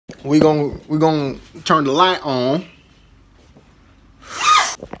we gonna turn the light on.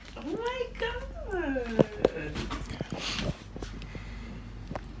 Oh my god.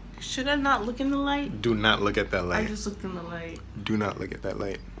 Should I not look in the light? Do not look at that light. I just looked in the light. Do not look at that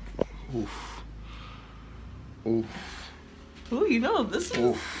light. Oof. Oof. Ooh, you know, this is...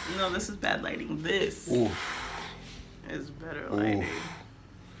 Oof. No, this is bad lighting. This Oof. is better lighting. Oof.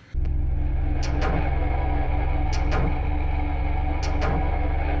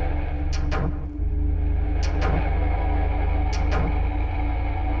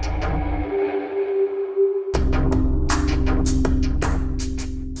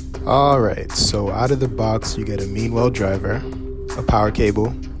 Alright, so out of the box you get a Meanwell driver, a power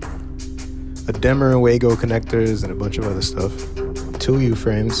cable, a dimmer and Wago connectors and a bunch of other stuff, 2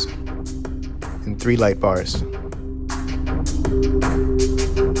 U-frames, and 3 light bars.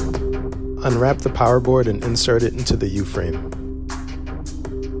 Unwrap the power board and insert it into the U-frame.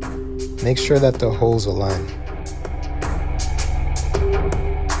 Make sure that the holes align.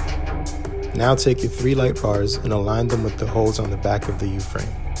 Now take your 3 light bars and align them with the holes on the back of the U-frame.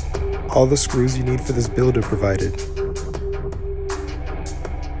 All the screws you need for this build are provided.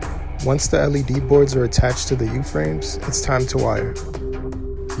 Once the LED boards are attached to the U-frames, it's time to wire.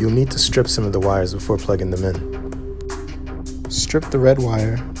 You'll need to strip some of the wires before plugging them in. Strip the red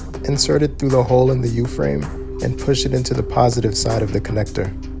wire, insert it through the hole in the U-frame, and push it into the positive side of the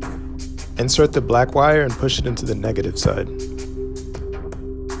connector. Insert the black wire and push it into the negative side.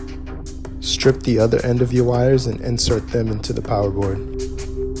 Strip the other end of your wires and insert them into the power board.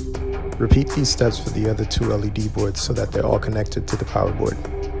 Repeat these steps for the other 2 LED boards so that they're all connected to the power board.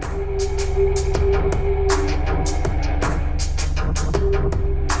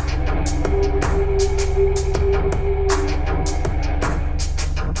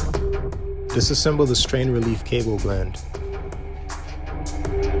 Disassemble the strain relief cable gland.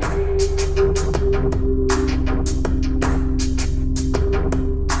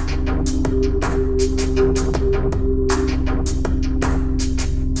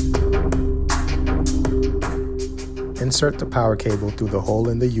 Insert the power cable through the hole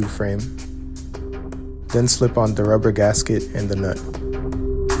in the U-frame, then slip on the rubber gasket and the nut.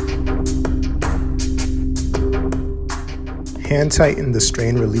 Hand tighten the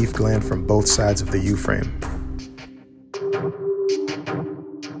strain relief gland from both sides of the U-frame.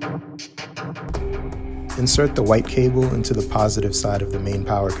 Insert the white cable into the positive side of the main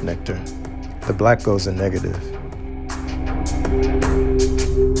power connector. The black goes in negative.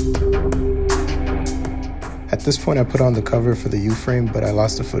 At this point, I put on the cover for the U-frame, but I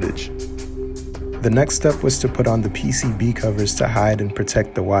lost the footage. The next step was to put on the PCB covers to hide and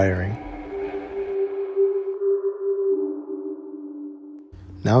protect the wiring.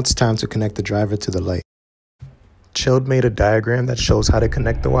 Now it's time to connect the driver to the light. Chilled made a diagram that shows how to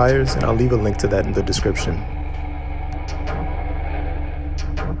connect the wires, and I'll leave a link to that in the description.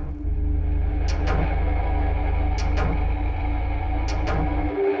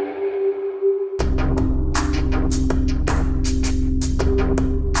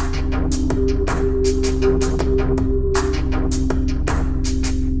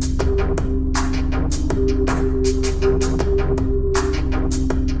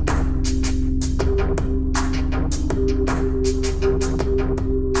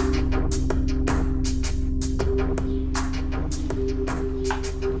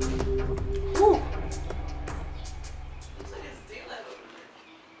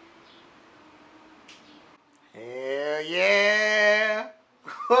 Yeah.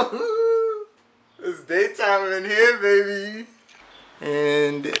 It's daytime in here, baby.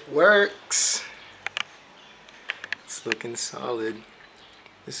 And it works. It's looking solid.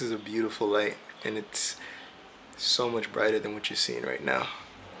 This is a beautiful light, and it's so much brighter than what you're seeing right now.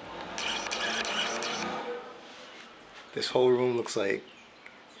 This whole room looks like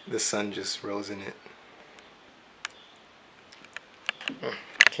the sun just rose in it.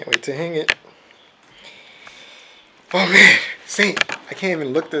 Can't wait to hang it. Oh man, see, I can't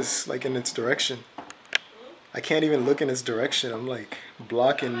even look this like in its direction. I can't even look in its direction. I'm like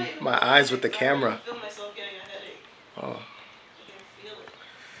blocking my eyes with the camera. I feel myself getting a headache. Oh. I can feel it.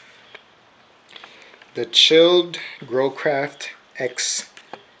 The chilled Growcraft X3.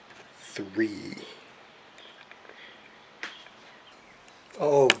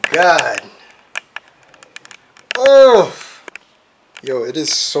 Oh God. Oh. Yo, it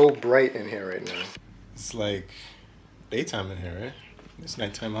is so bright in here right now. It's like daytime in here, right? It's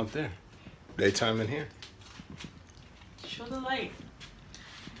nighttime out there. Daytime in here. Show the light.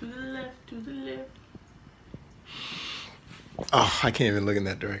 To the left, to the left. Oh, I can't even look in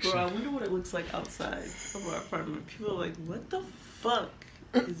that direction. Bro, I wonder what it looks like outside of our apartment. People are like, what the fuck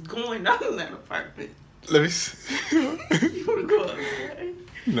is going on in that apartment. Let me see. You wanna go outside?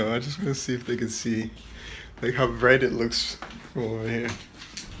 No, I just want to see if they can see like how bright it looks from over here.